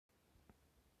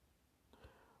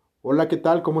Hola, ¿qué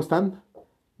tal? ¿Cómo están?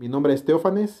 Mi nombre es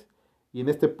Teófanes y en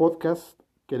este podcast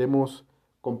queremos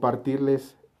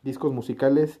compartirles discos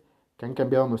musicales que han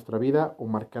cambiado nuestra vida o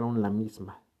marcaron la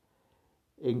misma.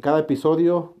 En cada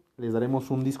episodio les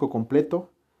daremos un disco completo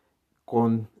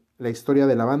con la historia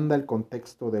de la banda, el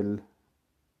contexto del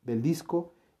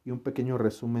disco y un pequeño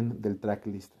resumen del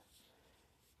tracklist.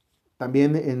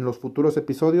 También en los futuros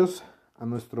episodios a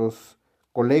nuestros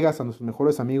colegas, a nuestros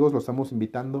mejores amigos, los estamos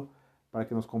invitando para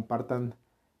que nos compartan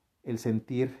el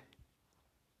sentir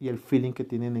y el feeling que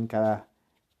tienen en cada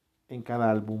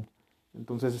álbum.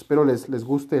 Entonces espero les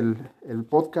guste el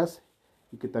podcast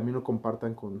y que también lo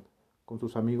compartan con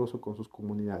sus amigos o con sus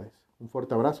comunidades. Un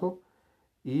fuerte abrazo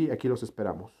y aquí los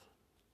esperamos.